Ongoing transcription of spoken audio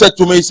said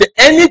to me, he said,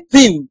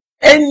 anything,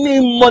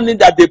 any money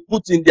that they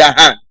put in their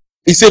hand,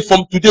 he said,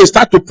 from today,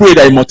 start to pray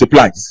that it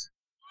multiplies.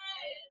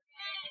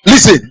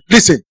 Listen.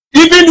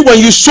 Even when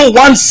you sow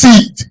one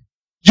seed,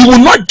 you will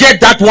not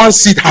get that one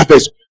seed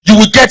harvest. You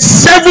will get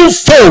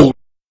sevenfold.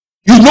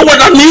 You know what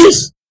that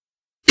means?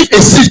 If a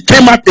seed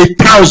came out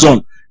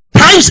 1,000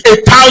 times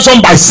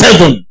 1,000 by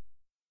 7.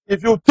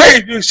 If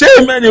you say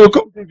amen, it will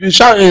come. If you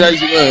shout,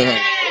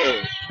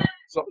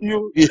 so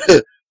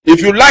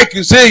if you like,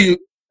 you say you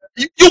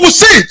will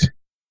see it.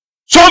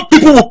 Some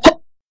people will come.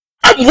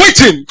 I'm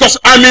waiting because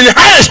I'm in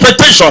high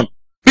expectation,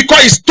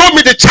 because he's told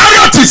me the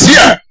chariot is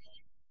here.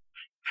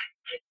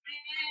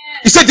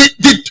 He said,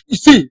 you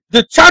see,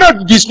 the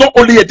chariot is not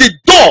only here, the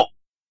door,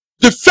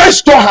 the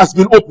first door has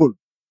been opened.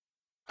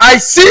 I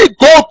see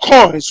gold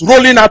coins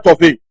rolling out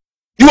of it.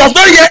 You have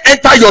not yet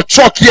entered your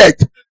truck yet.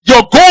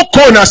 Your gold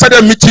coin has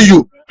started meeting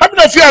you. How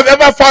many of you have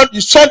ever found, you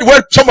saw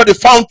where somebody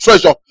found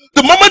treasure?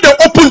 The moment they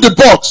opened the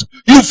box,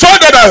 you found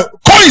that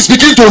coins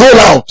begin to roll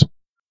out.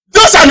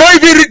 Those are not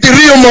even the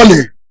real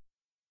money.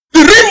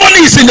 The real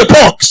money is in the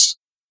box.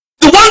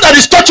 The one that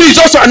is touching is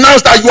just to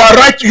announce that you are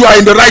right, you are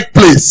in the right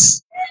place.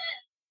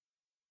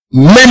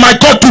 May my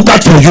God do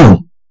that for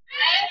you.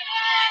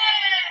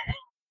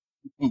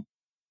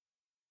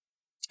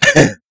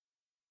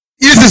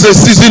 This is a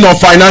season of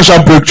financial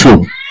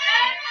breakthrough.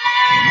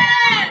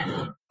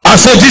 I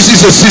said this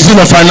is a season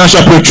of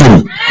financial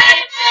breakthrough.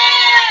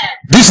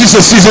 This is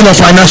a season of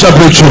financial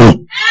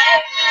breakthrough.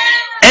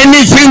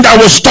 Anything that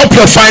will stop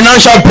your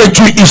financial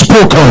breakthrough is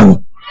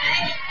broken.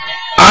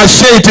 I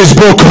say it is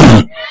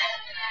broken.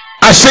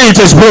 I say it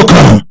is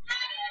broken.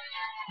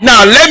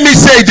 Now let me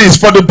say this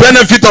for the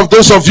benefit of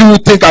those of you who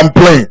think I'm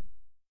playing.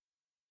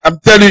 I'm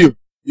telling you,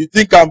 you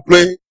think I'm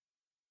playing?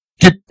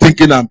 Keep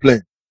thinking I'm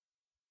playing.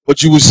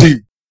 But you will see.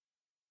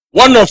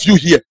 One of you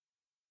here,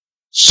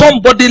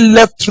 somebody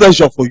left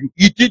treasure for you.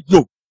 You didn't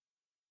know.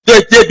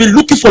 They've been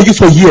looking for you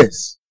for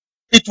years.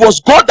 It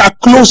was God that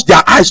closed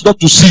their eyes not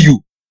to see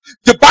you.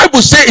 The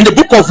Bible says in the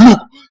book of Luke,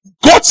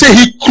 God said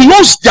he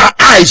closed their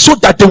eyes so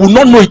that they will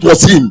not know it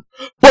was him.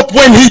 But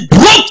when he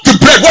broke the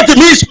bread, what it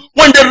means,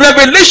 when the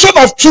revelation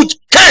of truth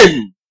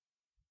came,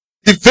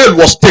 the veil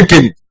was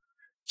taken.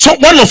 So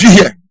one of you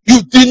here,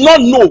 you did not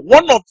know,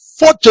 one of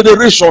 4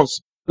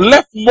 generations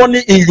left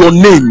money in your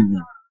name.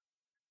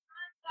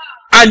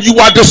 And you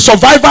are the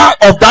survivor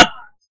of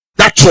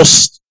that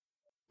trust.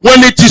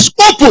 When it is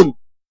open,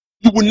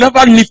 you will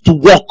never need to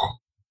work,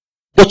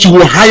 but you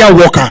will hire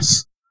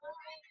workers.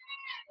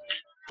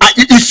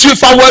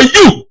 If I were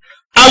you,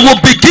 I will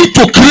begin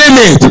to claim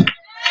it,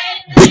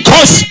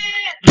 because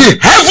the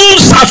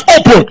heavens have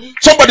opened.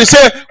 Somebody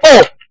say,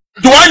 oh,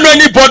 do I know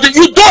anybody?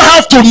 You don't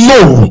have to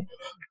know.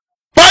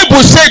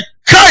 Bible said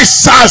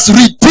Christ has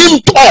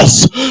redeemed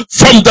us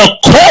from the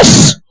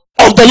curse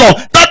of the law.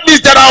 That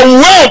means there are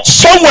wealth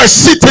somewhere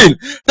sitting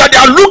that they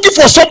are looking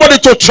for somebody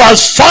to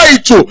transfer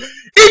it to.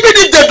 Even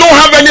if they don't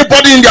have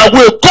anybody in their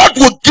way, God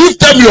will give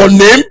them your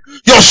name,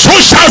 your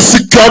social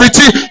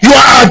security,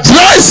 your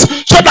address,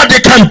 so that they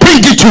can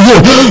bring it to you.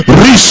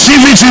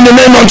 Receive it in the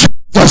name of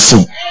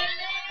Jesus.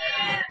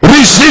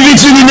 Receive it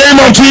in the name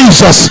of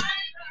Jesus.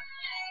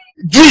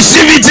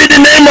 Receive it in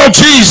the name of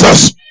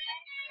Jesus.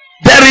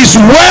 There is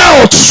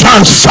wealth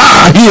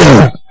transfer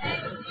here.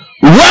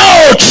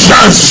 Wealth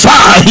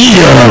transfer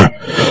here.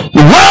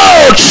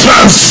 Wealth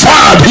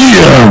transfer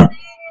here.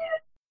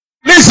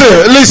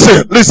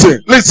 Listen.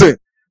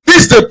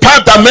 This is the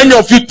part that many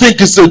of you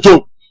think is a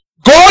joke.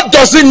 God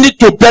doesn't need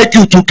to beg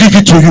you to give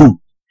it to you.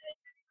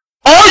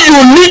 All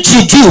you need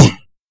to do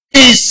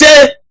is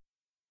say,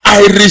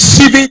 I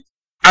receive it,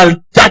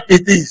 and that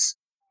it is.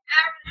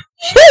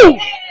 Whew.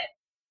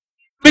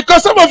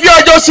 Because some of you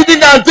are just sitting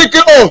there and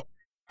thinking, oh,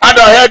 I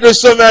don't hear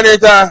this so many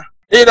times.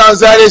 He done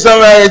said it so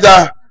many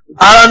times.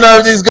 I don't know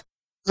if this guy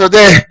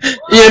today,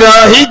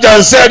 he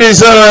done said it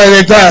so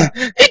many times.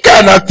 He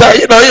cannot tell,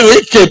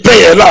 he can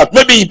pray a lot.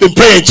 Maybe he's been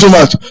praying too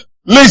much.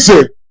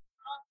 Listen,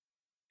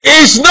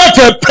 it's not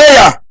a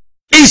prayer.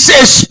 It's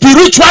a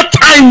spiritual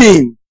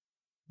timing.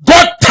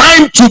 God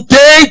time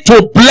today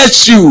to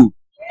bless you.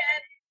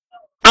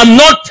 I'm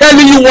not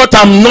telling you what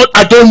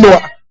I don't know.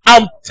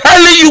 I'm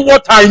telling you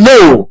what I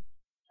know.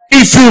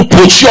 If you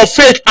put your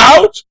faith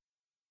out,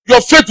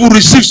 your faith will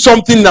receive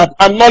something that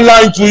I'm not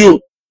lying to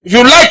you. If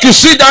you like to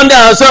sit down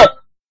there and say,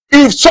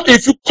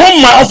 if you come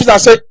to my office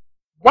and say,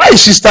 why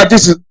is she starting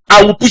this?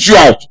 I will push you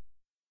out.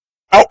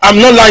 I'm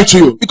not lying to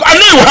you. Because I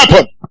know it will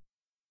happen.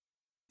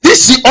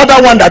 This is the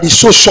other one that is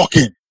so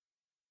shocking.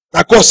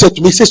 That God said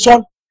to me, he said,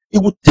 son,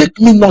 it would take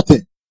me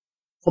nothing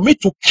for me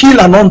to kill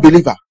an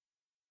unbeliever.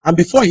 And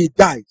before he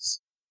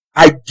dies,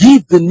 I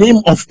give the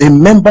name of a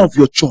member of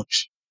your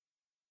church.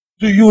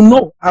 Do you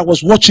know, I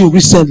was watching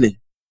recently,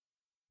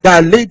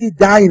 that lady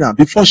Diana,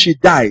 before she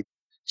died,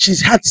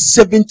 she's had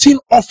 17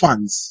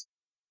 orphans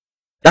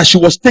that she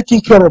was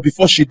taking care of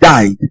before she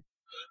died.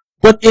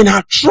 But in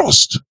her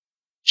trust,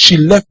 she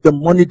left the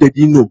money they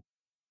didn't know.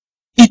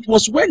 It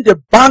was when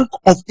the Bank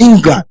of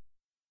England,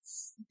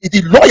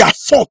 the lawyer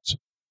fought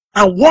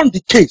and won the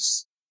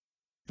case.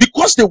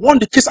 because they won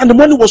the case and the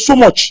money was so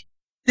much,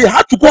 they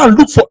had to go and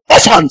look for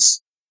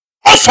orphans.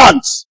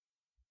 Orphans.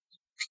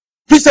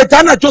 Princess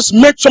Diana just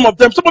met some of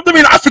them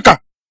in Africa.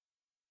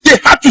 They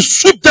had to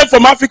sweep them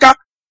from Africa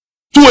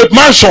to a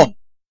mansion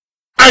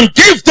and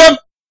give them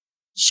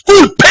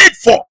school paid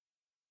for.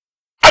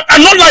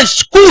 And not like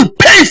school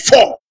paid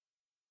for.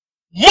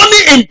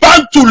 Money in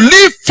bank to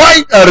live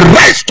fine the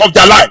rest of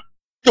their life.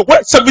 They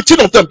went,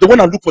 17 of them, they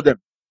went and looked for them.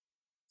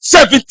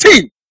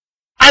 17.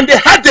 And they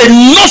had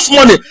enough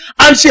money.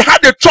 And she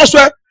had a trust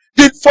where,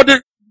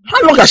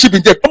 how long has she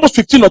been there? Almost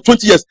 15 or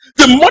 20 years.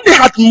 The money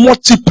had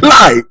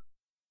multiplied.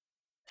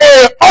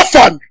 An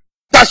orphan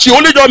that she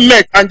only just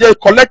met, and they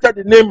collected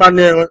the name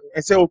and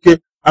said, okay,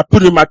 I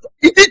put him at.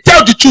 He didn't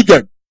tell the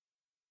children.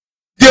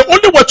 They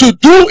only were to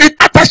do it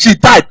after she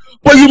died.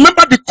 But you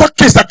remember the court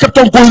case that kept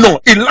on going on.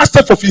 It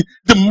lasted for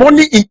the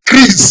money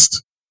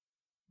increased.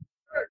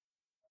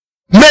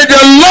 May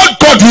the Lord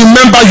God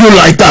remember you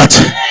like that.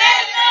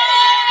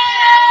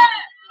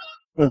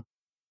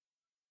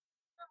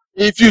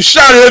 If you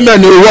shout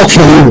amen, it will work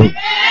for you.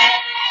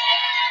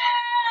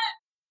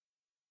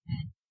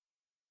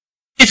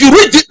 If you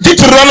read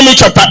Deuteronomy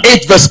chapter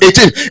 8 verse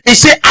 18, it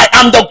says, I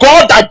am the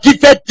God that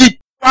giveth thee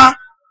power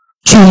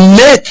to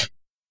make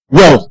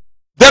wealth.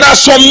 There are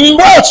some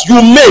wealth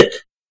you make,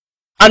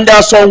 and there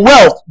are some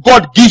wealth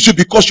God gives you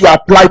because you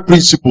apply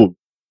principle.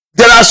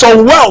 There are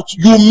some wealth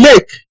you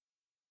make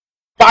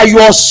by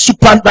your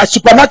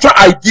supernatural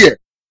idea.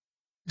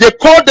 They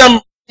call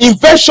them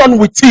invention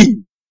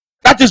within.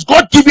 That is,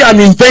 God give you an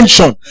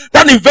invention.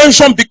 That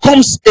invention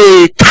becomes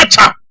a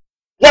catcher.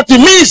 What it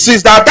means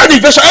is that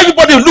invention,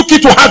 everybody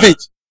looking to have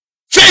it.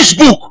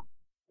 Facebook,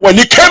 when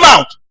it came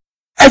out,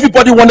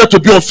 everybody wanted to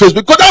be on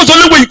Facebook because that was the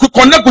only way you could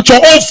connect with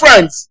your old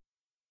friends.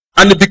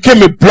 And it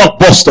became a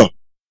blockbuster.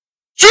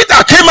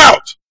 Twitter came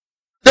out.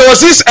 There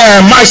was this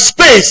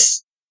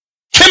MySpace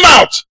came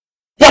out.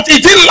 But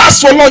it didn't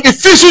last for long. It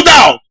fizzled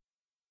out.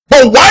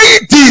 But why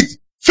did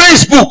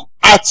Facebook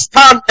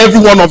outstand every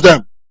one of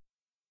them?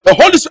 The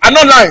Holy Spirit, I'm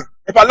not lying.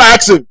 If I lie,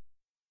 ask him.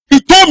 He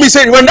told me,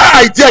 saying, when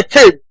that idea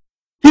came,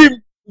 he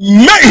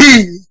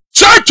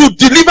tried to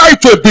deliver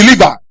it to a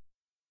believer.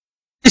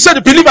 He said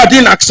the believer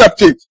didn't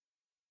accept it.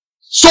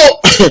 So,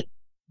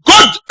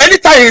 God,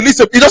 anytime he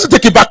releases it, he doesn't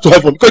take it back to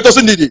heaven because he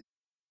doesn't need it.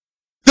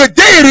 The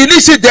day he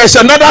releases it, there's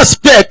another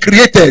spare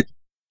created.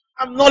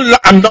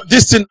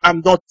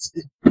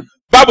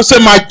 Bible says,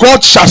 my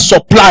God shall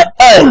supply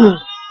all.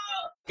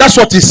 That's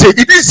what he said.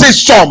 He didn't say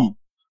some.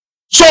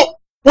 So,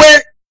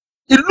 when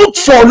he looked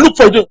for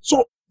it.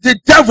 So, the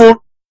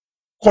devil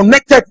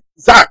connected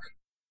Zach.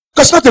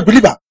 Because he's not a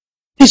believer.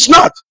 He's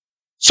not.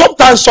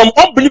 Sometimes some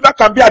unbeliever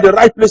can be at the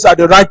right place at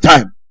the right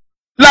time.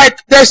 Like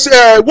there's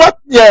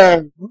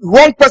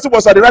one person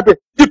was at the right place.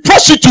 The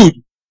prostitute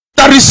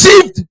that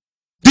received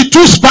the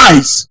 2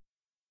 spies.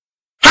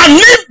 Her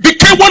name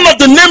became one of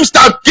the names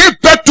that gave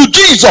birth to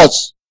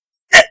Jesus.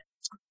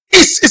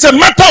 It's a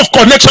matter of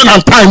connection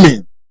and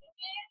timing.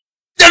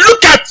 They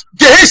look at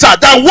Gehazi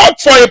that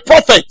worked for a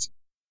prophet.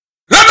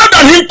 Rather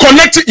than him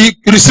connecting,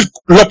 he received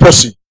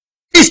leprosy.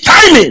 It's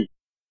timing.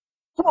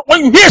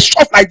 When you hear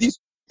stuff like this,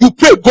 you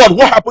pray, God,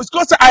 what happens?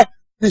 Because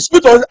the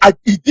Spirit of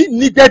he didn't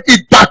needed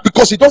it back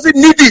because he doesn't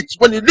need it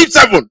when he leaves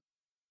heaven.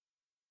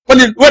 When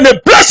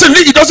a blessing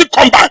leaves, it doesn't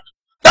come back.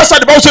 That's why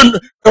the Bible says,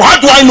 how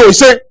do I know? He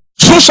said,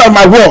 so shall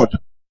my word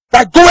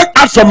that goeth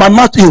out from my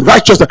mouth in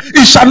righteousness,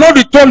 it shall not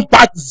return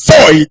back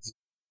void.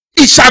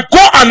 It shall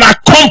go and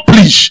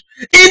accomplish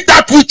in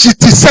that which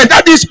it is sent.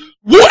 That is,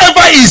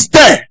 whoever is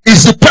there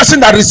is the person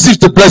that receives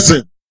the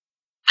blessing.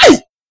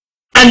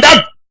 And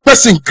that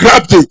person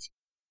grabbed it.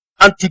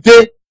 And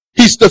today,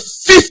 he's the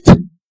 5th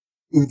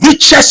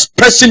richest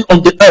person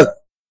on the earth.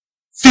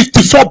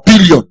 54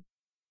 billion.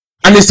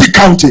 And he's still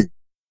counting.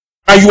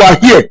 And you are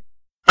here.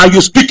 And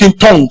you speak in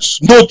tongues.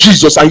 Know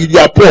Jesus and you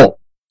are poor.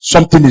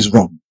 Something is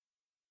wrong.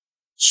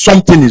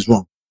 Something is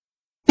wrong.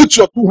 Put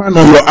your 2 hands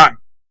on your eye.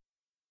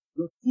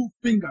 Your 2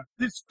 fingers.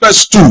 This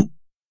first 2 on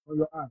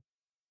your eye.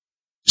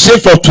 Say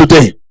for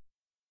today.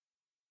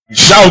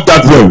 Shout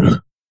that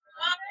word.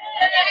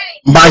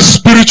 My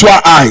spiritual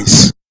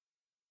eyes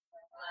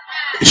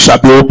shall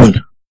be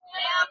opened.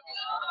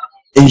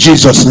 In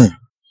Jesus' name.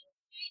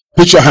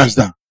 Put your hands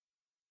down.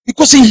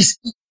 Because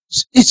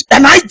it's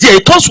an idea.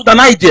 It comes with an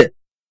idea.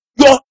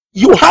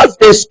 You have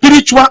a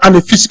spiritual and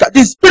a physical.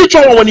 The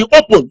spiritual one, when it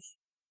opens,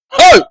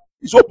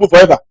 it's open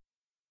forever.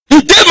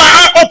 The day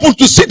my eye opened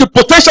to see the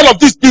potential of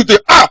this building,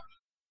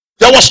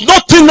 there was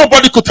nothing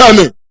nobody could tell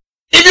me.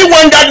 Even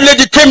when that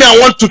lady came here and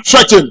wanted to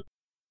threaten,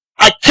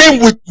 I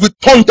came with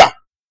thunder.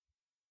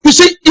 You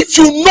see, if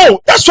you know,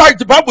 that's why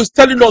the Bible is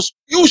telling us,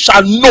 you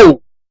shall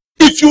know.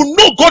 If you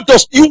know God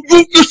does,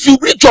 if you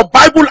read your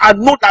Bible and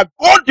know that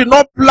God did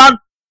not plan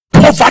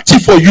poverty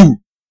for you,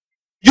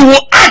 you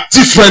will act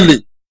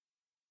differently.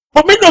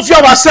 But many of you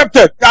have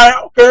accepted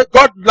that, okay,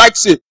 God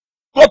likes it.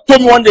 God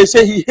told me one day,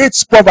 say he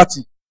hates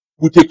poverty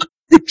with a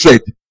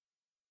hatred.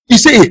 He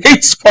said he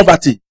hates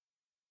poverty.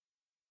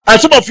 And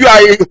some of you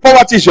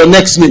poverty is your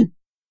next name.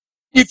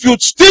 If you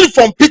steal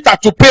from Peter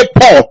to pay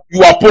Paul,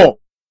 you are poor.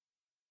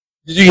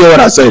 Did you hear what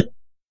I said?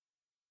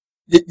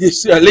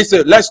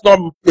 Listen, let's not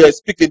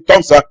speak in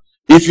tongues.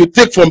 If you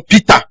take from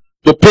Peter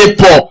to pay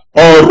Paul,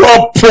 or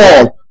rob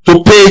Paul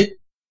to pay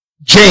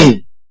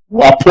Jane,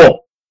 you are poor.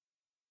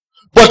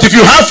 But if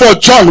you have for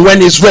John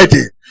when he's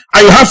ready,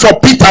 and you have for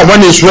Peter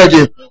when he's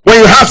ready, when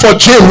you have for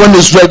Jane when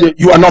he's ready,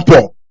 you are not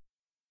poor.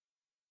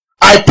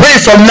 I pray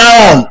from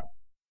now on,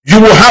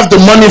 you will have the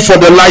money for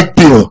the light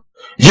bill.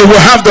 You will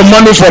have the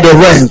money for the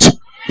rent.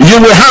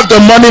 You will have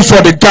the money for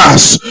the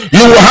gas.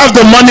 You will have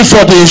the money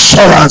for the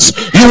insurance.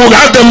 You will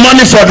have the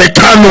money for the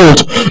car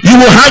note.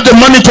 You will have the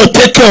money to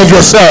take care of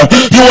yourself.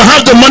 You will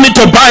have the money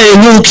to buy a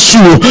new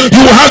shoe.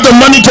 You will have the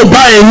money to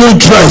buy a new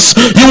dress.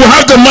 You will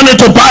have the money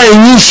to buy a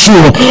new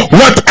shoe.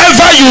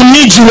 Whatever you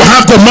need, you will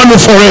have the money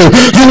for it.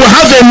 You will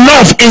have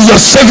enough in your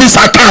savings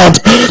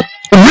account.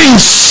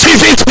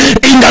 Receive it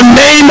in the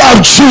name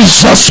of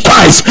Jesus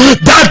Christ.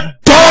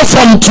 That door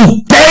from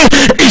today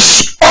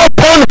is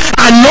open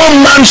and no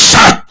man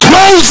shall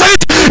close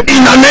it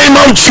in the name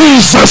of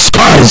Jesus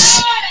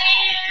Christ.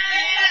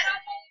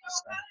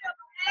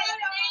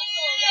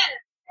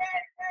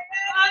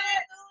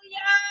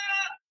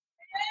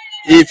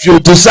 If you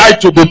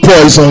decide to be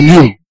poor, it's on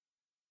you.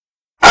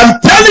 I'm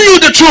telling you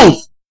the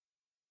truth.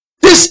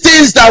 These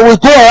things that will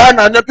go around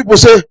and then people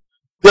say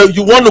that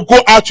you want to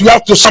go out, you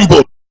have to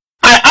stumble.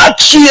 I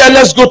ask you here,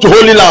 let's go to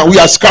Holy Land. We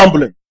are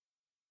scrambling.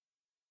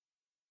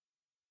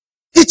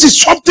 It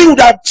is something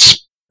that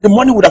the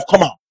money would have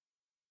come out.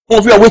 Some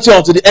of you are waiting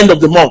until the end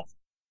of the month.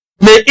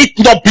 May it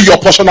not be your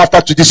portion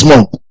after this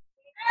month.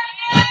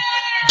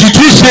 Did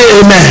you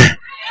say amen?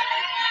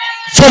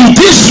 From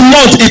this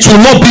month, it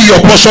will not be your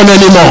portion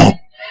anymore.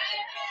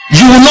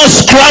 You will not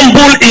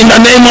scramble in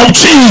the name of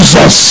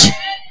Jesus.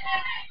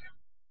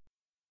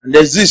 And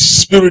there's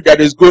this spirit that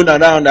is going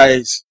around that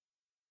is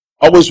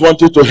always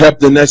wanting to help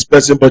the next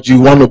person, but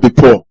you want to be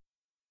poor.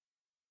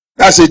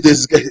 That's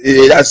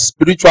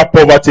spiritual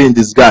poverty in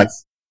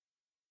disguise.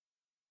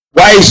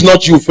 Why is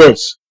not you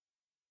first?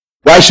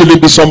 Why should it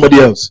be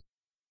somebody else?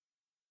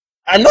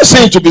 I'm not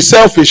saying to be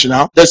selfish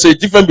now. There's a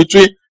difference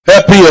between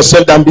helping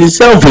yourself and being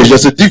selfish.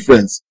 There's a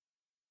difference.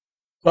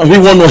 Some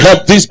people want to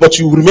help this, but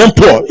you remain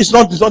poor. It's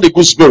not a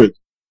good spirit.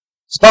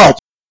 Start.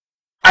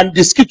 And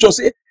the scripture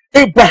says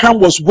Abraham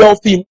was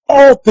wealthy in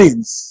all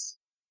things.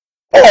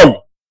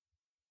 All.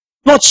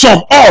 Not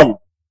some, all.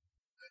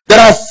 There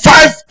are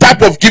 5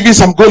 types of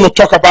givings I'm going to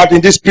talk about in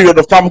this period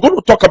of time. I'm going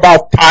to talk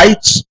about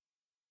tithes.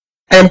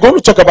 I'm going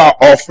to talk about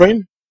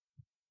offering.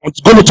 I'm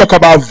going to talk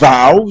about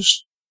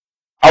vows.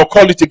 I'll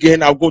call it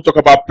again. I'm going to talk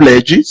about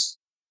pledges.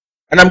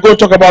 And I'm going to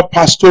talk about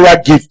pastoral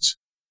gifts.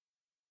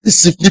 This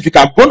is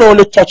significant. I'm going to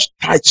only touch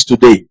tithes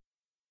today.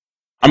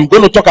 I'm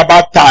going to talk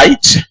about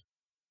tithes.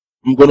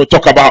 I'm going to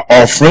talk about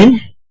offering.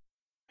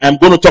 I'm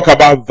going to talk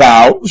about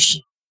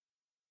vows.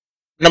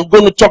 And I'm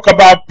going to talk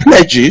about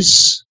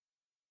pledges.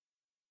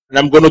 And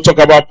I'm going to talk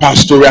about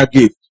pastoral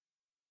gift.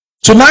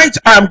 Tonight,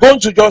 I'm going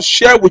to just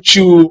share with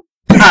you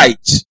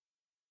tithes.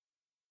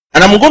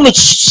 And I'm going to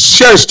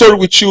share a story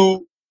with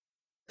you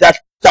that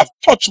have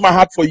touched my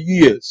heart for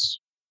years.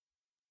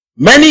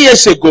 Many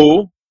years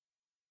ago,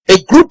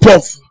 a group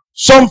of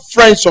some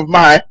friends of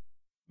mine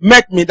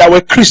met me that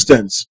were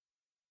Christians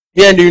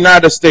here in the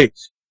United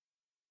States.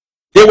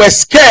 They were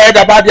scared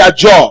about their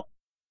job.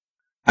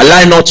 I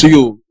lie not to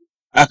you.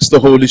 Ask the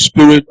Holy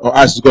Spirit or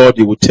ask God,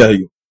 He will tell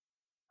you.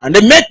 And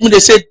they met me,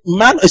 they said,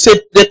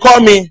 they call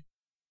me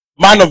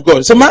man of God.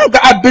 They said, man of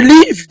God, I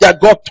believe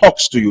that God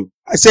talks to you.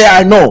 I say,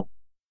 I know.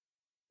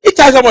 Each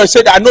time someone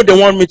said, I know they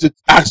want me to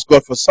ask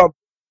God for something.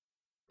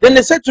 Then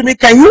they said to me,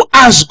 can you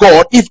ask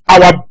God if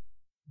our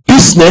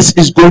business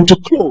is going to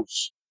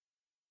close?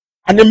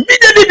 And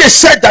immediately they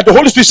said that, the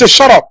Holy Spirit said,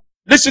 shut up.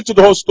 Listen to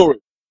the whole story.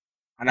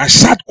 And I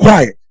sat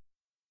quiet.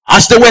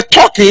 As they were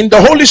talking,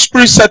 the Holy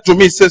Spirit said to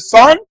me, he said,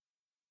 son,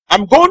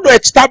 I'm going to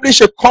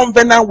establish a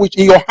covenant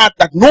in your heart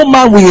that no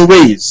man will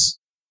erase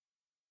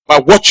by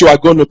what you are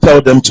going to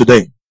tell them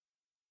today.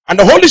 And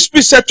the Holy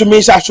Spirit said to me,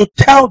 I should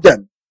tell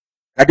them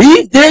that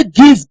if they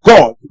give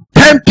God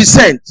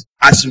 10%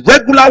 as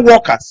regular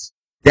workers,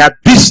 their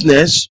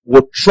business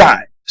will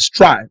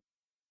strive,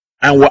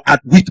 and will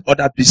outwit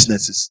other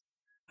businesses.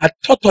 I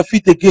thought of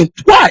it again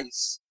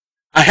twice.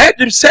 I heard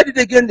him said it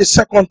again the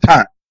second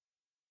time.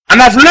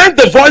 And I've learned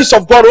the voice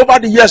of God over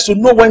the years to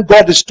know when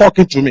God is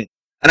talking to me.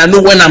 And I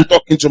know when I'm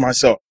talking to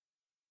myself.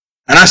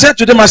 And I said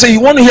to them, I said, you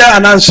want to hear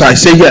an answer? I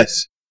say,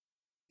 yes.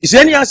 Is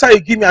there any answer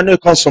you give me? I know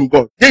it comes from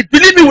God. They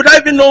believe me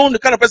without even knowing the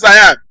kind of person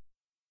I am.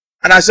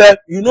 And I said,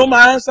 you know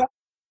my answer?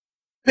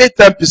 Pay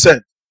 10%.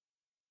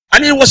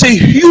 And it was a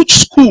huge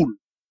school.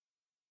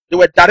 They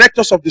were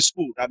directors of the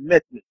school that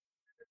met me.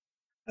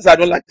 Because I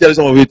don't like telling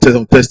someone who tells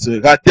on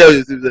testimony. I tell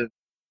you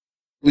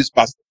who is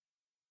pastor.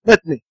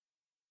 Met me.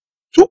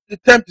 Took the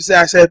 10%.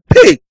 I said,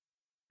 pay.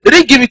 They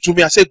didn't give it to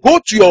me. I said, go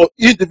to your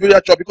individual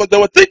job, because they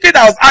were thinking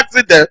I was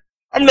asking them.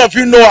 How many of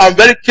you know I'm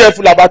very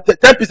careful about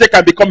 10%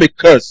 can become a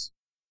curse.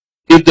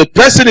 If the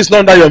person is not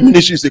under your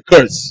ministry, it's a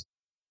curse.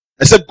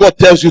 Except God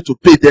tells you to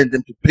pay them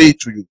to pay it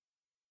to you.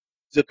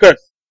 It's a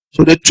curse.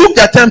 So they took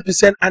their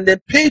 10% and then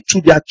paid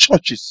to their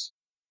churches.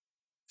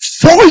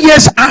 4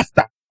 years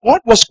after,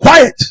 God was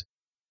quiet.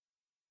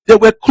 They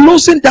were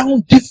closing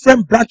down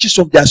different branches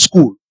of their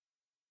school.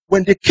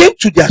 When they came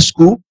to their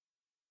school,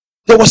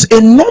 there was a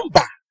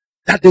number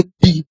that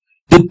the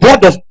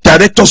board of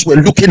directors were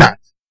looking at.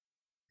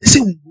 They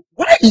said,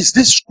 why is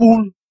this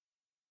school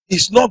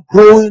is not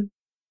growing,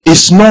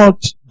 it's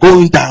not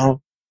going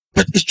down,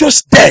 but it's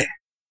just there?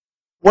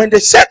 When they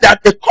said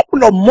that, a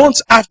couple of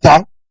months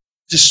after,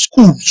 the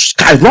school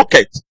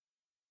skyrocketed.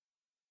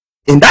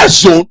 In that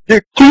zone,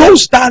 they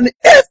closed down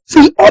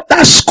every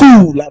other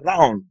school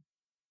around.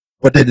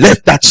 But they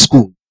left that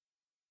school.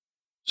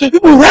 So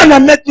people ran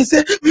and met me and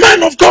say,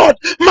 man of God,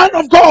 man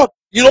of God.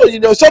 You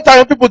know, sometimes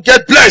when people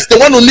get blessed, they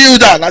want to kneel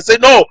down. I say,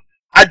 no,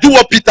 I do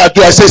what Peter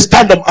do. I say,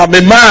 stand up. I'm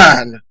a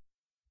man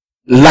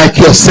like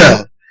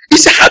yourself. He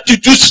said, how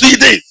did you see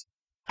this?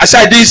 I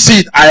said, I didn't see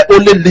it. I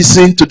only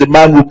listened to the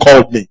man who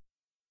called me.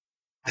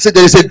 I said,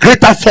 there is a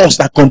greater force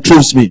that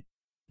controls me.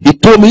 He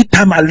told me,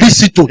 time I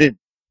listen to him,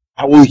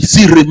 I will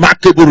see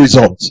remarkable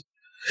results.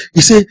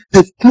 He said,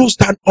 they've closed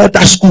down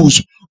other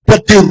schools,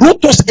 but they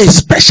wrote us a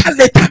special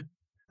letter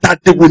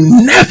that they will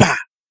never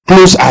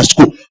close our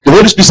school. The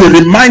Holy Spirit said,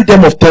 remind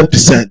them of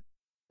 10%.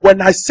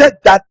 When I said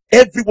that,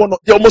 everyone,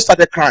 they almost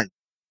started crying.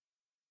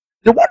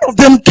 The one of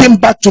them came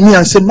back to me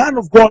and said, man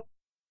of God,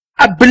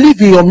 I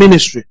believe in your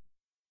ministry.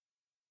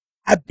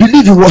 I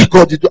believe in what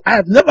God did. I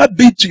have never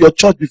been to your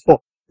church before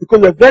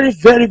because you're very,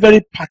 very,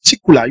 very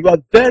particular. You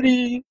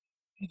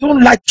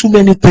don't like too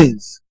many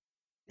things.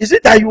 Is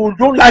it that you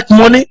don't like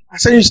money? I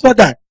said, it's not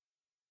that.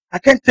 I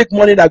can't take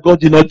money that God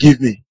did not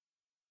give me.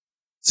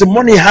 So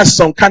money has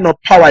some kind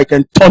of power. It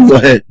can turn your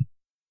head.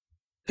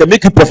 It can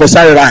make you prophesy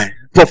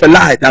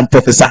and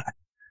prophesy.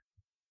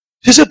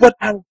 She said, but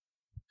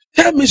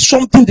tell me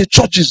something the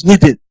church is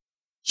needing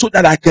so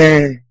that I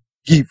can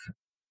give.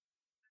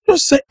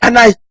 Just say, and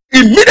I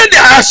immediately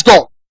asked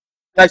God,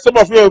 like some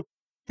of you,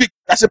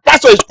 as a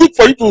pastor, it's good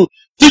for you to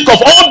think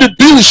of all the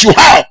bills you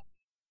have.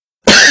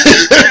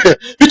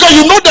 Because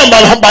you know them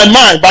by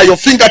mind, by your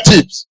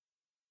fingertips.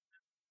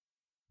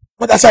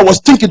 But as I was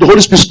thinking, the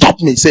Holy Spirit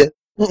stopped me. He said,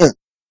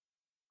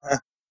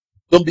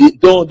 don't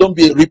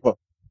be a reaper.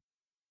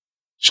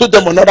 Show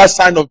them another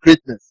sign of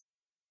greatness.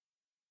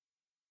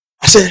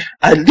 I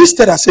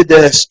said,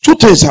 there's 2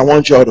 things I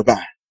want you all to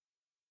buy.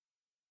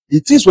 The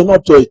things were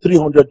not to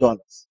 $300.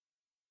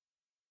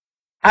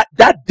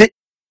 That day,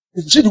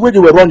 you see the way they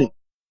were running.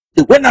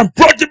 They went and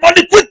brought the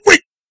money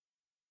quick.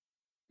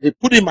 They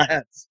put it in my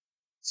hands.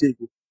 Say,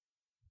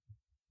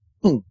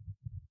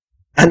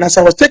 And as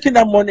I was taking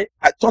that money,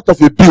 I thought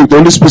of a bill. The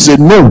Holy Spirit said,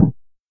 no.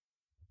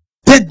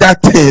 Take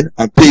that thing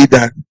and pay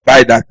that,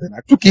 buy that thing. I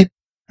took it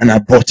and I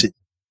bought it.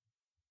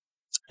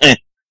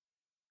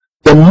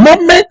 The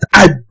moment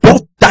I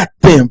bought that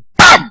thing,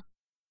 bam!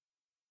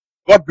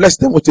 God blessed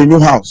them with a new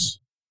house.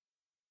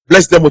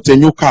 Blessed them with a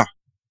new car.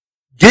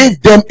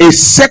 Gave them a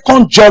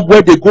second job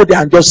where they go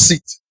there and just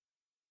sit.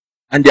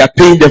 And they are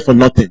paying them for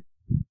nothing.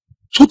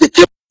 So they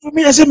came to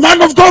me and said,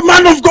 man of God,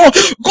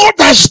 God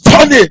has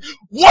done it.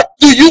 What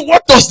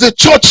does the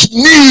church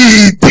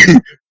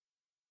need?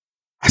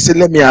 I said,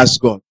 let me ask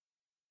God.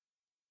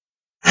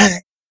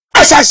 And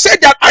as I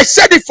said that, I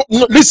said it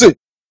listen.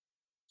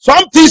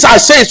 Some things I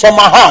say is from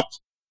my heart.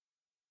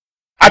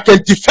 I can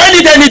defend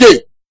it any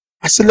day.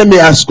 I said, let me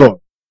ask God.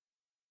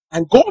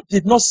 And God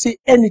did not say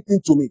anything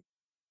to me.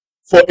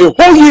 For a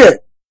whole year.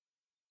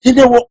 He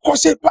never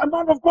said,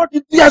 man of God,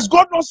 has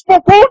God not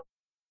spoken?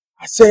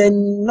 I said,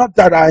 not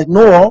that I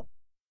know of.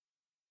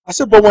 I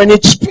said, but when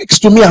it speaks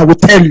to me, I will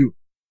tell you.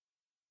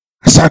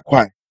 I sat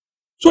quiet.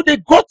 So they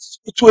got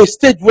to a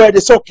stage where they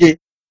said, okay,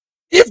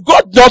 if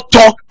God not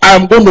talk,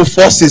 I'm going to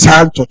force his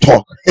hand to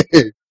talk.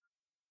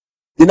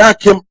 Then I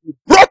came,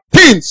 brought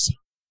things,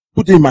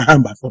 put it in my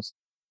hand by force.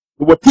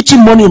 They were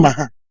putting money in my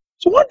hand.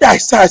 So one day I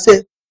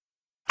said,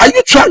 are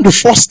you trying to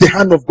force the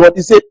hand of God?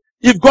 He said,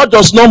 if God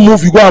does not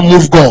move, you go and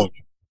move God.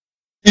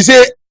 He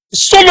said,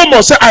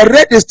 Solomon said, I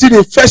read this thing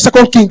in 1st,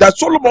 2nd King that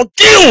Solomon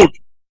killed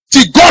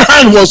till God's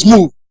hand was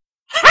moved.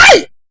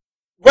 Hi!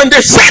 When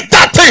they said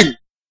that thing,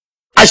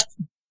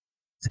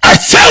 I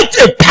felt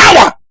a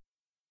power.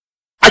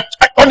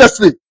 I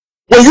honestly,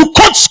 when you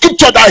quote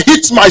scripture that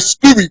hits my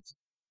spirit,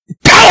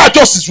 power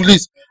just is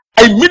released.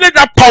 Immediately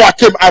that power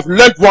came, I've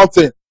learned one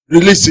thing.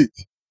 Release it.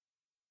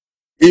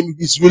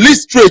 It's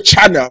released through a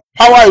channel.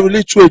 Power is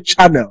released through a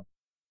channel.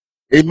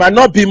 It might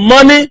not be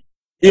money.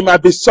 It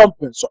might be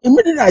something. So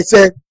immediately I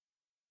said,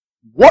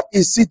 what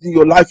is it in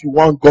your life you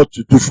want God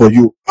to do for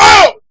you?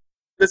 Oh!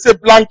 They say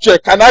blank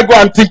check. Can I go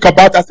and think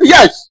about it? I said,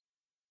 yes.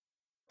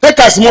 Take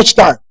as much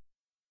time.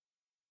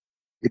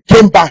 He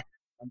came back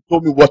and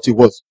told me what it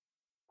was.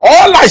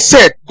 All I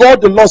said,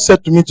 God the Lord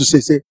said to me to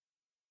say,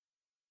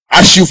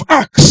 as you've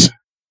asked,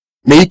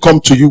 may he come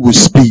to you with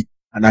speed.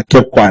 And I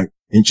kept quiet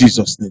in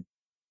Jesus' name.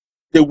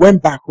 They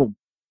went back home.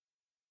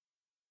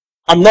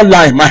 I'm not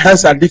lying. My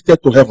hands are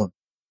lifted to heaven.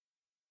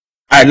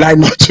 I lie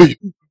not to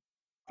you.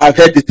 I've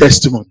heard the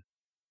testimony.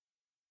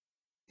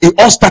 It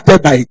all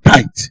started by a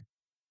tithe.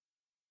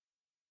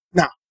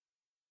 Now,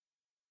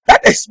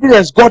 that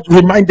experience, God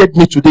reminded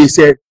me today. He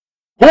said,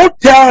 Go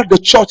tell the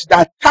church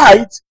that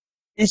tithe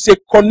is a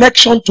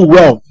connection to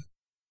wealth.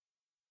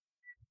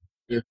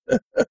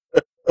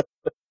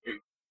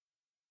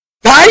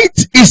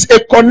 Tithe is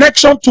a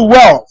connection to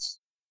wealth.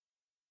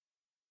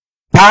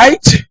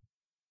 Tithe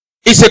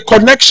is a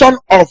connection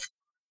of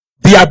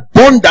the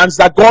abundance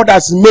that God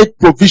has made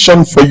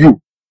provision for you.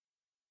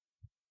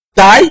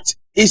 Tithe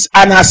is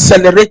an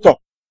accelerator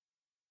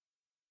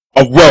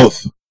of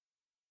wealth.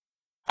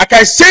 I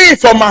can say it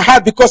from my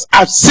heart because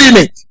I've seen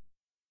it.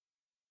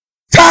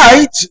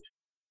 Tithe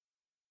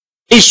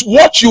is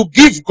what you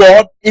give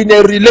God in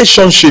a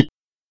relationship.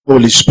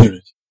 Holy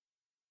Spirit.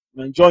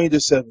 I'm enjoying the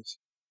service.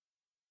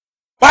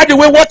 By the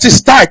way, what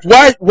is tithe?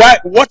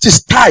 What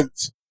is tithe?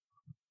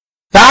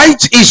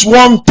 Tithe is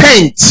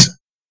 1/10.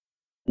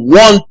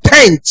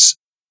 1/10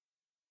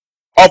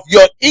 of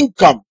your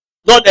income,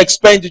 not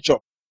expenditure,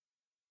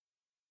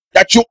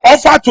 that you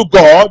offer to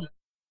God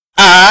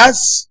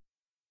as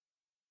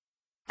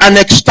an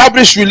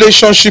established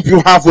relationship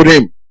you have with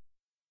Him.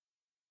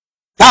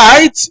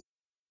 Tithe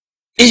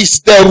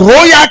is the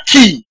royal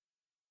key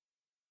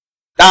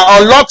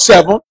that unlocks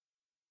heaven,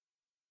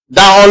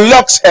 that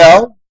unlocks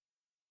hell,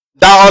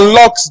 that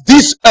unlocks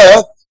this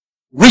earth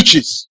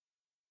riches.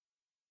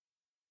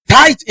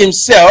 Tithe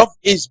himself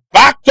is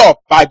backed up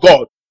by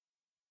God.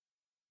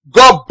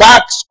 God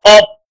backs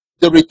up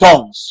the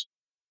returns.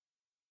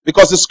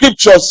 Because the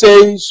scripture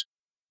says,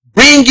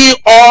 bring ye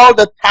all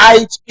the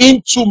tithes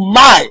into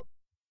my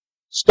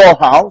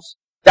storehouse,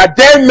 that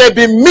there may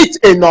be meat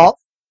enough.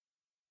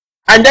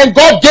 And then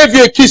God gave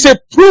you a key, say,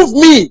 prove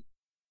me.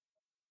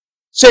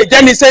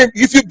 Then he said,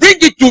 if you bring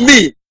it to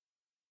me,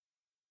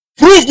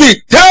 prove me,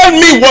 tell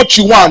me what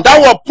you want. That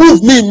word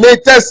prove me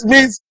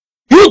means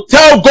you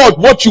tell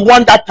God what you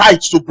want that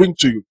tithe to bring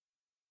to you.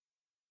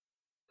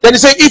 Then he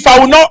said, if I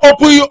will not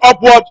open you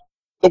upward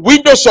the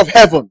windows of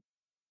heaven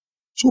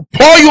to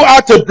pour you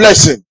out a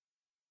blessing.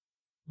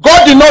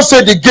 God did not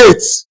say the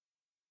gates.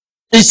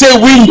 He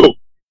said window.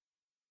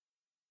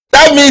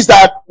 That means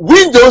that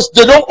windows,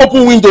 they don't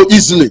open window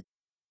easily.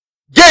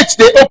 Gates,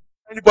 they open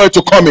for anybody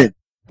to come in.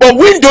 But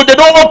window, they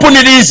don't open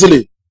it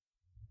easily.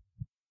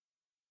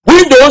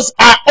 Windows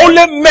are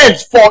only meant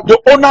for the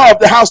owner of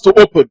the house to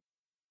open.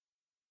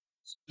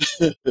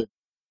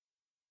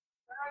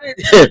 It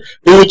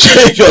will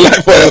change your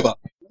life forever.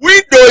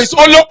 Window is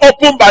only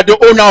opened by the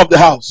owner of the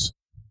house.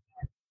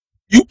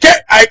 You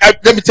can't,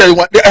 let me tell you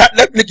one.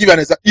 Let me give you an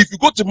example. If you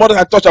go to mother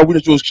and touch her window,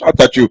 she will shout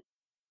at you.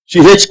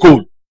 She hates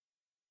cold.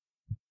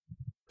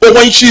 But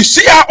when she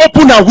see her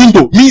open her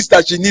window, means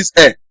that she needs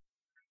air.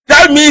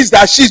 That means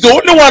that she's the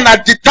only one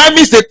that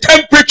determines the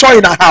temperature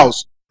in her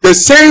house. The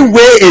same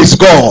way is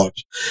God.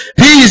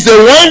 He is the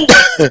one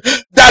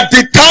that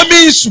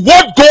determines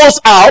what goes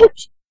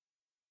out,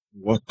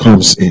 what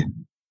comes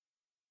in.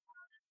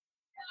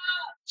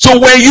 So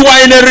when you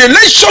are in a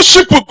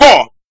relationship with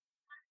God,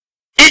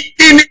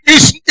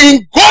 it's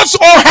in God's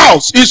own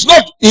house. It's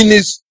not in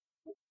his,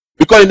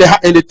 because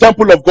in the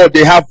temple of God,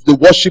 they have the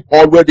worship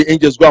hall where the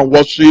angels go and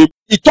worship.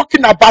 He's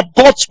talking about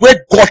God's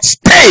where God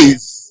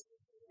stays.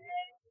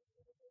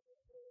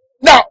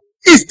 Now,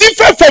 it's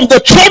different from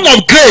the throne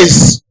of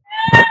grace.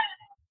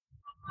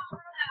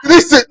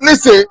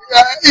 Listen.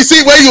 You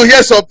see, when you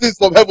hear some things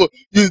from heaven,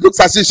 you look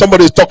as if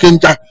somebody is talking.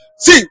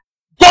 See,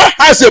 God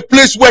has a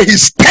place where he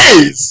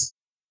stays.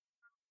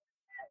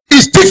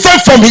 It's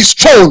different from his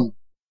throne.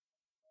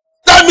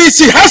 That means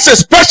he has a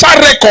special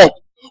record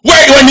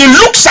where when he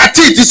looks at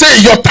it, he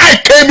says, your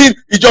tithe came in,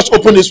 he just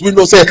opened his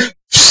window and said,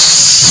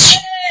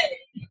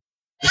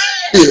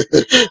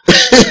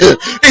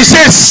 he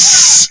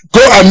says,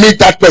 go and meet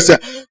that person.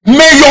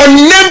 May your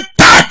name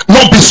tag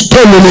not be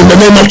stolen in the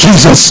name of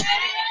Jesus.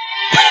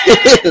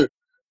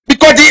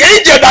 Because the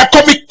angel that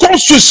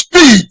comes to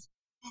speed.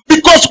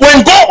 Because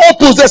when God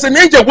opens, there's an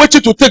angel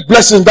waiting to take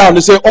blessings down.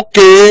 They say,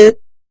 okay,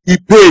 he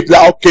paid.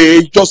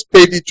 Okay, he just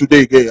paid it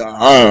today.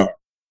 Okay.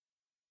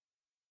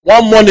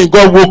 One morning,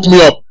 God woke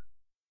me up.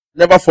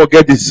 Never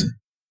forget this.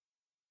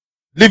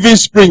 Living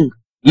Spring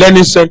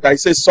Learning Center. He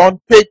says, son,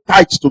 pay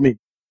tithes to me.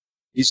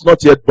 He's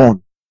not yet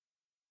born.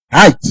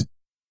 Tithe.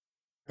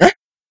 Eh?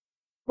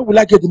 Where will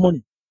I get the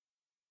money?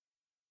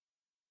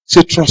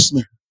 Say, trust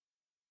me.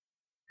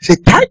 Say,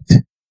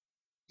 tithe.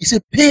 He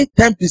said, pay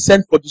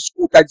 10% for the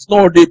school that is not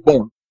already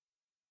born.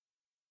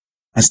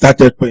 I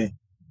started praying.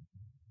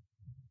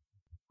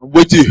 I'm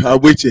waiting.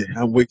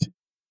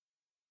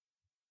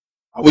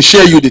 I will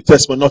share you the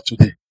testimony, not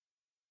today.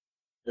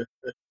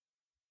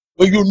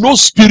 When you know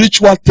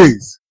spiritual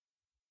things,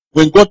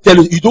 when God tells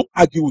you, you don't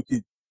argue with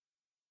him.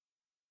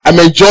 I'm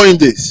enjoying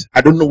this.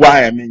 I don't know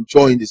why I'm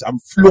enjoying this. I'm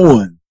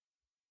flowing.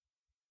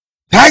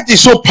 Tithe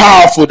is so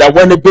powerful that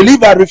when a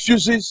believer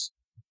refuses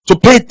to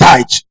pay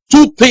tithe,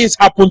 two things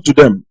happen to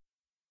them.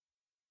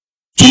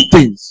 Two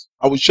things.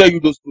 I will share you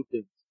those two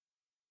things.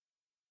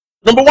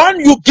 Number one,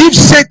 you give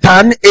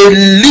Satan a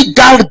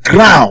legal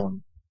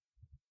ground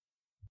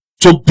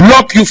to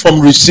block you from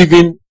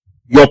receiving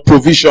your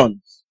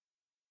provisions.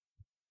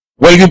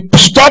 When you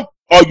stop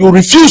or you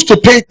refuse to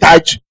pay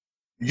tithe,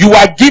 you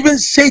are giving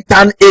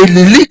Satan a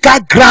legal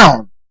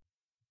ground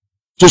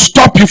to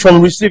stop you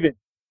from receiving.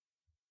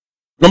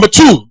 Number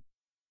two,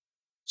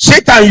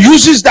 Satan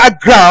uses that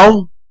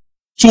ground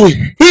to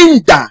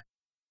hinder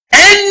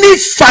any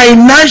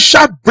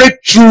financial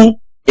breakthrough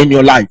in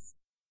your life.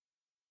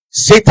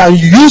 Satan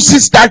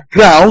uses that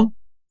ground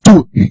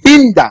to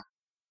hinder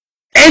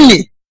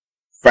any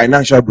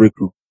financial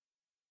breakthrough.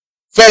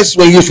 First,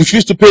 when you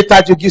refuse to pay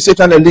tax, you give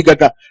Satan a legal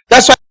ground.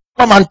 That's why you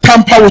come and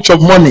tamper with your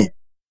money.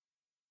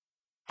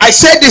 I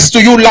said this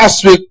to you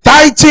last week.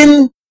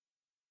 Tithing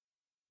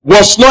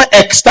was not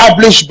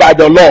established by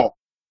the law.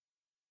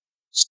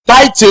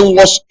 Tithing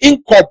was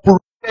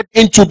incorporated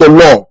into the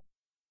law.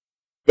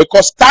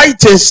 Because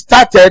tithing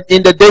started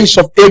in the days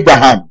of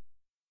Abraham.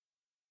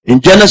 In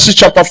Genesis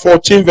chapter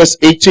 14 verse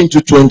 18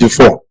 to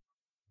 24.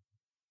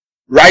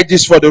 Write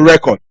this for the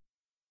record.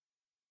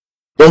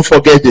 Don't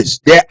forget this.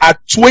 There are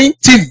 20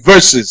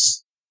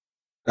 verses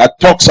that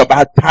talks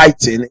about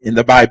tithing in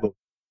the Bible.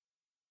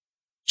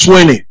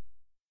 20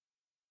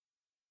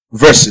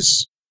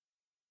 verses.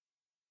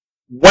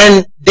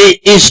 When they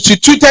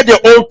instituted the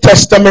Old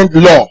Testament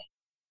law,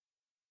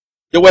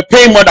 they were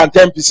paying more than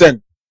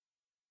 10%.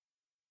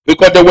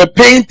 Because they were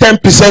paying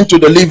 10% to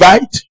the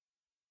Levite.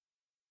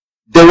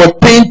 They were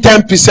paying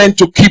 10%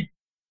 to keep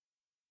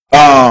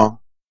the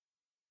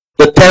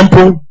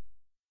temple.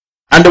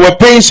 And they were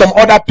paying some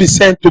other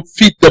percent to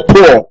feed the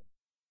poor.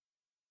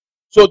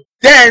 So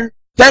then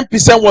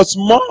 10% was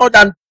more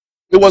than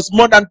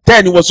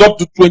 10. It was up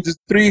to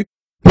 23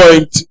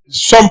 point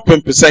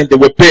something percent they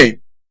were paying.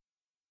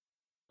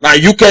 Now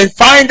you can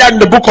find that in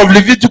the book of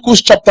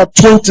Leviticus chapter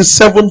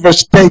 27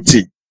 verse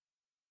 30.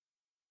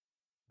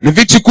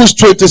 Leviticus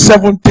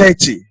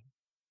 27:30.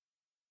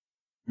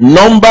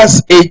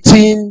 Numbers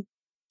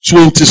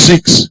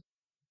 18:26.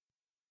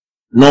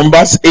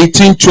 Numbers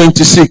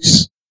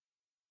 18:26.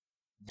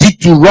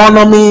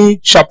 Deuteronomy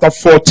chapter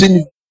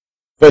 14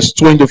 verse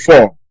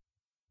 24.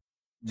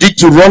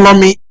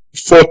 Deuteronomy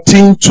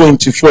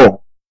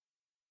 14:24.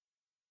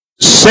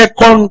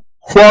 Second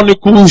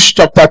Chronicles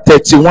chapter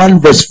 31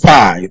 verse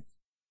 5.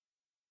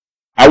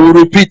 I will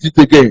repeat it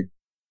again.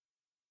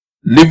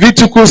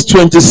 Leviticus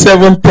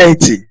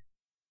 27:30.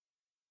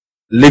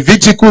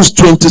 Leviticus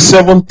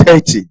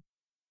 27:30.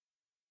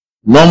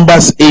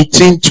 Numbers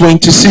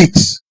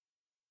 18:26.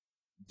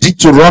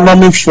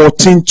 Deuteronomy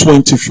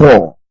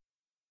 14:24.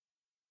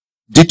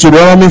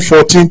 Deuteronomy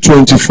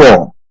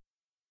 14:24.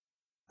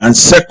 And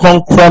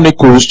Second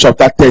Chronicles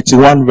chapter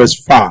 31 verse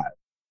 5.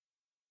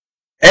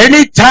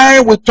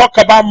 Anytime we talk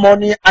about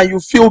money and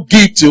you feel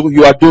guilty,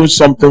 you are doing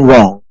something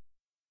wrong.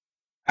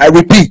 I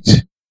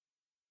repeat.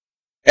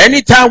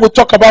 Anytime we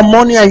talk about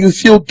money and you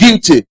feel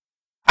guilty,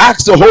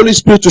 ask the Holy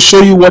Spirit to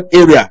show you what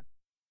area.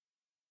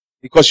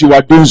 Because you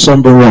are doing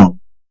something wrong.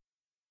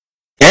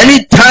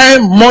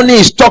 Anytime money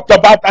is talked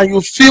about and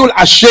you feel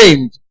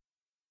ashamed,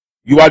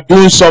 you are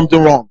doing something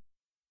wrong.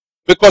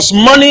 Because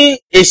money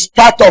is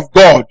part of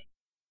God.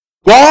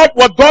 What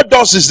God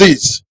does is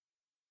this.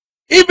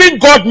 Even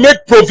God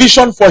made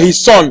provision for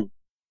his son.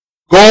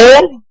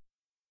 Gold,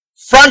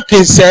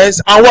 frankincense,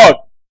 and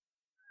what?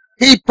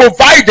 He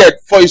provided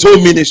for his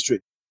whole ministry.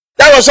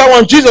 That was how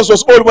when Jesus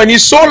was old, when he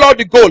sold all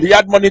the gold, he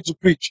had money to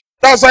preach.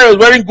 That's why he was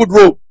wearing good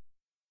robe.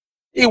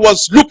 He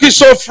was looking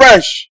so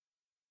fresh.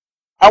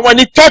 And when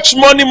he touched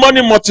money,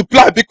 money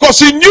multiplied. Because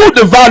he knew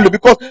the value.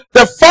 Because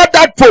the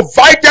Father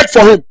provided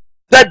for him.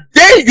 The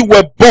day you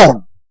were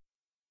born,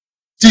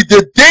 till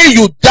the day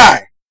you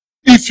die,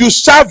 if you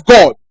serve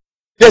God,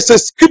 there's a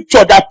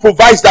scripture that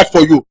provides that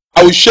for you.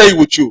 I will share it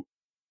with you.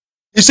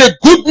 It said,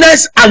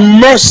 goodness and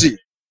mercy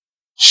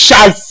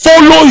shall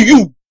follow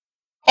you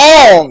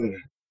all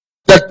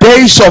the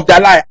days of their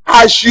life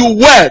as you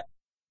were.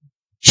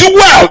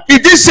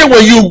 It didn't say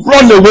when you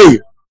run away.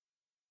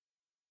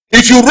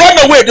 If you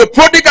run away, the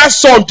prodigal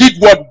son did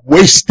what?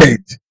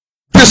 Wasted.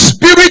 The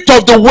spirit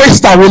of the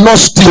waster will not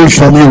steal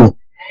from you.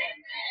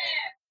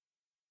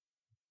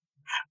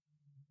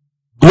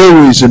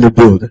 Glory is in the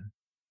building.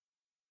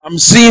 I'm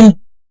seeing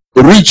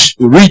rich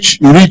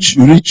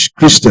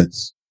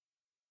Christians.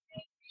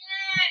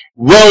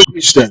 Well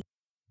Christians.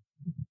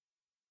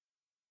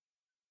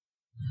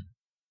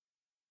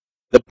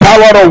 The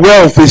power of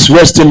wealth is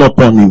resting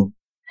upon you.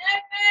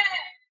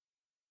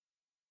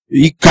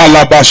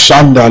 Ikalaba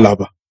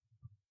shandalaba.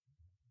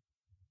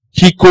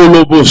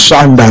 Kikolobo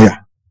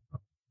shandaya.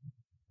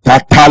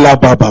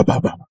 Tatalaba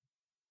baba.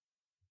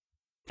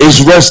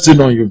 Is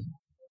resting on you.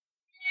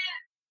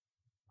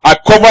 I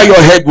cover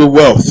your head with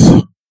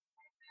wealth.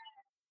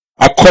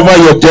 I cover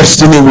your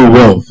destiny with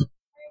wealth.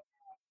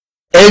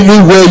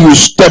 Everywhere you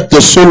step the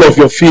sole of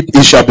your feet,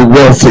 it shall be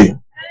wealthy.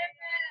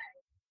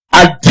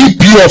 I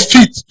dip your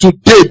feet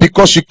today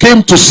because you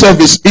came to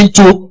service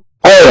into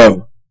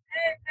oil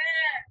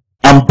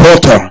and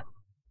butter.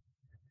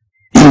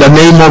 In the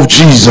name of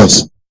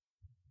Jesus,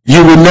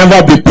 you will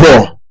never be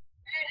poor.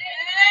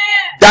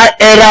 That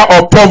era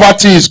of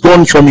poverty is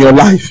gone from your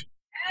life.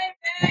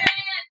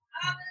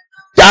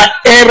 That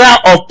era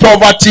of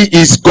poverty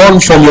is gone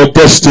from your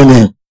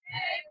destiny.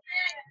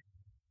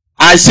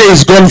 I say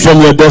it's gone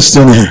from your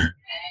destiny.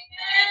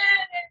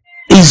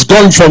 is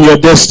gone from your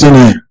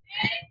destiny.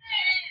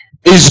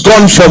 It's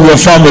gone from your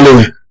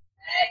family.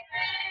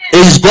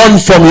 It's gone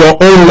from your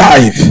own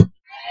life.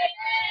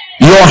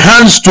 Your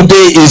hands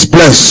today is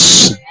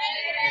blessed.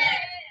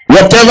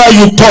 Whatever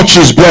you touch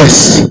is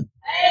blessed.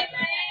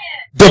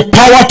 The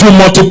power to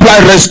multiply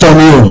rests on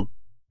you.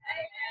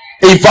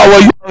 If I were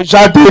you,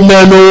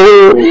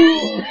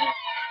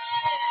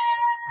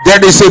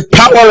 there is a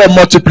power of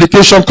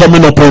multiplication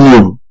coming upon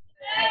you.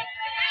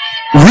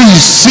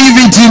 Receive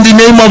it in the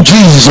name of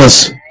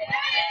Jesus.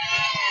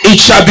 It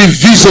shall be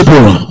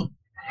visible.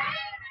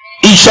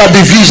 It shall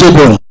be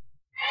visible.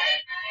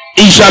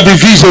 It shall be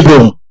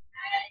visible.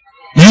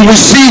 You will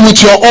see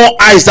with your own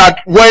eyes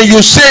that when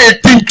you say a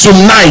thing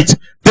tonight,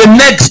 the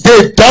next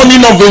day,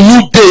 dawning of a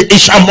new day, it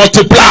shall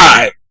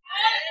multiply.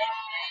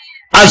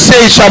 I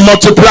say it shall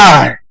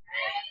multiply.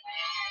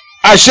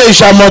 I say it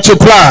shall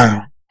multiply.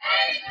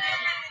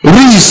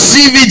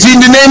 Receive it in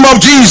the name of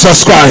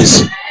Jesus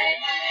Christ.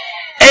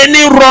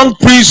 Any wrong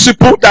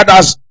principle that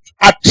has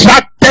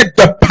attracted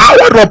the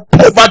power of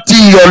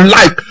poverty in your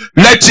life,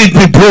 let it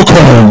be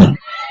broken.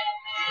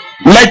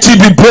 Let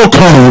it be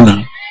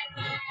broken.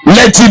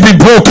 Let it be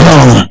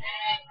broken.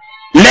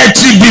 Let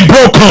it be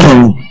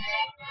broken.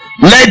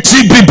 Let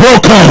it be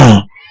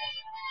broken.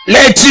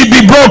 Let it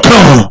be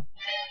broken.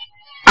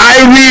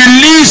 I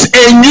release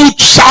a new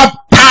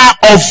chapter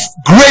of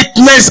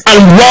greatness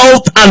and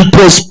wealth and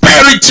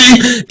prosperity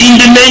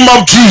in the name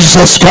of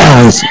Jesus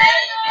Christ.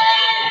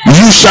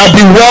 You shall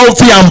be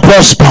wealthy and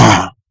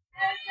prosper.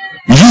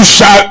 You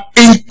shall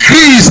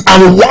increase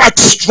and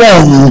wax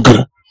strong.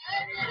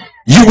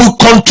 You will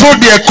control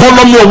the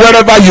economy of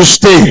wherever you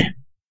stay.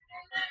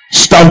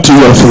 Stand to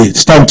your feet.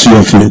 Stand to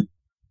your feet.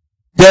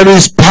 There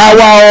is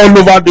power all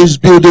over this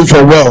building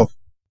for wealth.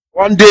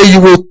 One day you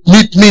will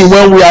meet me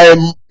when we are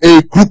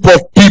a group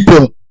of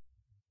people.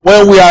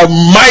 When we are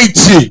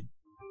mighty.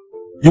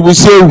 You will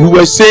say, we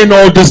were saying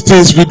all these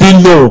things we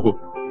didn't know.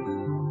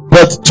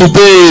 But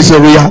today is a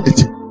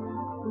reality.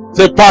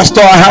 Say,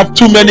 Pastor, I have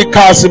too many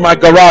cars in my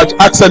garage.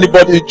 Ask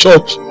anybody in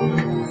church.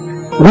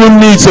 Who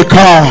needs a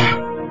car?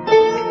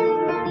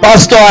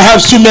 Pastor, I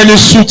have too many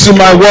suits in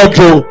my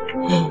wardrobe.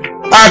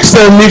 Ask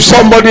them. If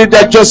somebody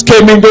that just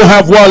came in don't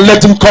have one,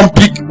 let him come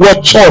pick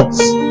what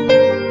choice.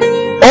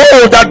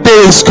 Oh, that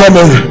day is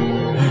coming.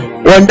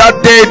 When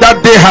that day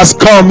has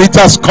come, it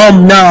has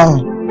come now.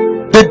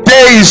 The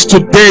day is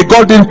today.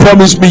 God didn't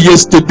promise me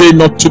yesterday,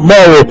 not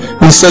tomorrow.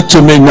 He said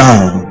to me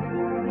now.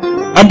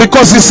 And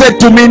because he said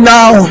to me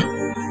now,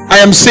 I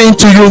am saying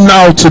to you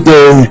now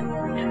today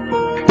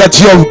that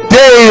your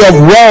day of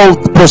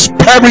wealth,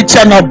 prosperity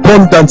and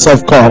abundance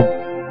have come.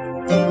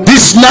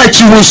 This night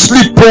you will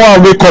sleep poor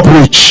and wake up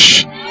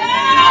rich.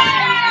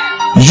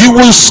 You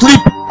will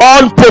sleep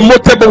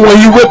unpromoted, but when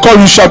you wake up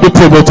you shall be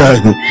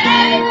promoted.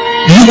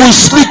 You will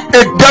sleep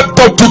a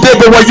debtor today,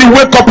 but when you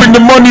wake up in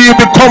the morning you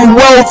become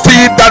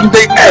wealthy than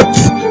the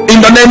earth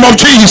in the name of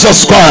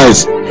Jesus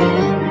Christ.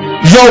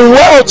 Your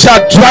wealth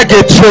shall drag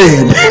a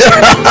train.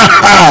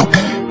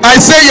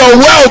 I say your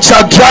wealth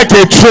shall drag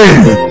a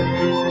train.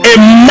 A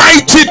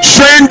mighty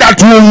train that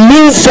will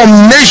move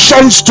from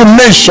nations to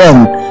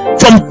nation,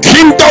 from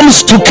kingdoms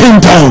to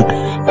kingdom.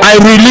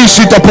 I release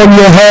it upon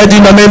your head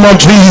in the name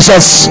of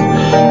Jesus.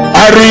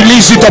 I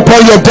release it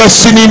upon your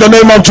destiny in the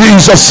name of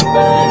Jesus.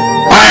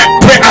 I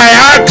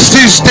ask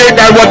this day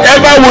that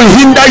whatever will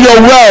hinder your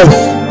wealth,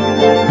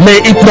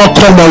 may it not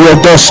come on your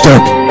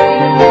doorstep.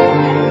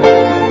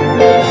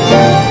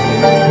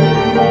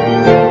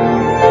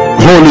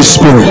 Holy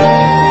Spirit,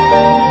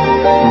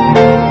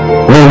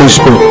 Holy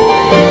Spirit,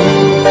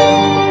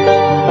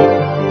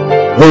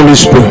 Holy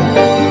Spirit,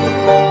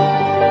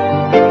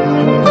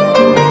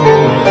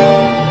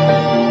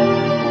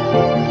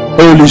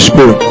 Holy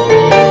Spirit,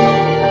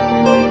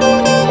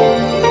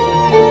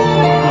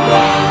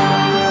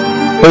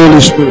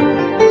 Holy Spirit.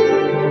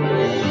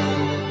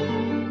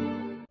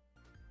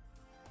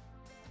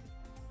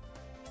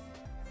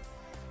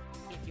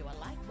 If you would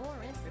like more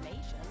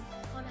information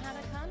on how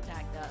to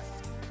contact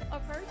us or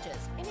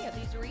purchase any of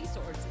these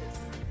resources,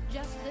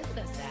 just visit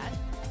us at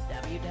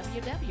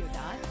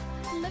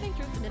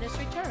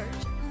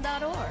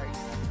www.livingtruthministrychurch.org.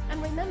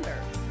 And remember,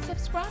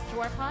 subscribe to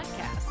our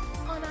podcast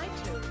on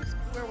iTunes,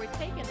 where we're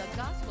taking the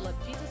gospel of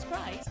Jesus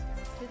Christ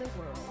to the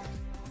world.